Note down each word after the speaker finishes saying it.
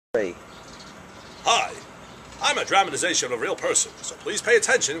Hi, I'm a dramatization of a real person, so please pay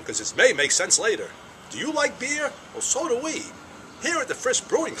attention because this may make sense later. Do you like beer? Well, so do we. Here at the Frisch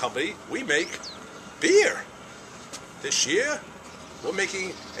Brewing Company, we make beer. This year, we're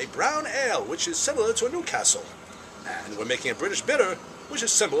making a brown ale, which is similar to a Newcastle. And we're making a British bitter, which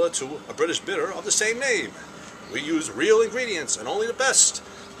is similar to a British bitter of the same name. We use real ingredients and only the best.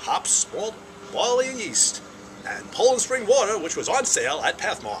 Hops, malt, barley, and yeast. And Poland spring water, which was on sale at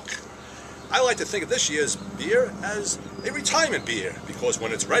Pathmark. I like to think of this year's beer as a retirement beer, because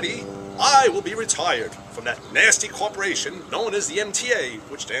when it's ready, I will be retired from that nasty corporation known as the MTA,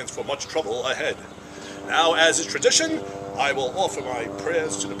 which stands for much trouble ahead. Now, as is tradition, I will offer my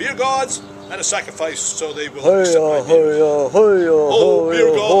prayers to the beer gods and a sacrifice so they will accept my beer. Oh,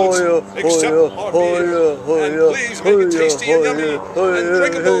 beer gods, accept our beer, and please make it tasty and yummy, and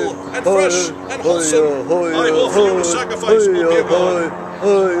drinkable, and fresh, and wholesome. I offer you a sacrifice, oh beer god.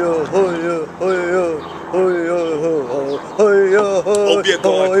 Oh, beer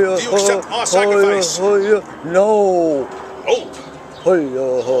god, do you accept our sacrifice? No.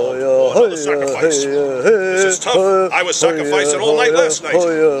 Another sacrifice. This is tough. I was sacrificing all night last night.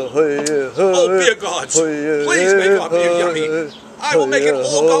 Oh, beer gods, please make our beer yummy. I will make it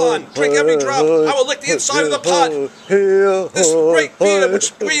all gone. Drink every drop. I will lick the inside of the pot. This great beer,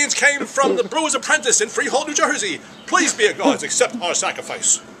 which ingredients came from the Brewer's Apprentice in Freehold, New Jersey. Please, beer gods, accept our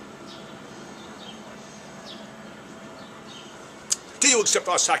sacrifice. Do you accept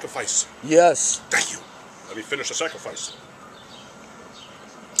our sacrifice? Yes. Thank you. Let me finish the sacrifice.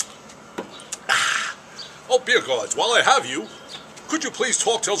 Oh, beer gods, while I have you, could you please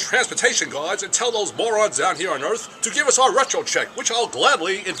talk to those transportation guards and tell those morons down here on Earth to give us our retro check, which I'll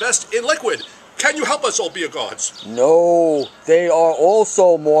gladly invest in liquid. Can you help us, oh beer gods? No, they are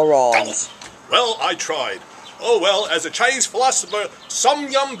also morons. Oh, well, I tried. Oh well, as a Chinese philosopher, Some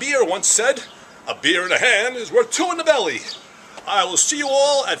Yum Beer once said, a beer in the hand is worth two in the belly. I will see you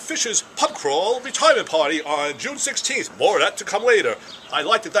all at Fish's Pub Crawl retirement party on June 16th. More of that to come later. I'd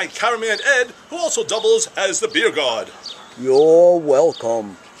like to thank Cameraman Ed, who also doubles as the beer god. You're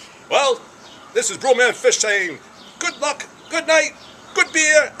welcome. Well, this is Brewman Fish saying, good luck, good night, good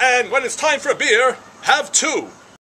beer, and when it's time for a beer, have two.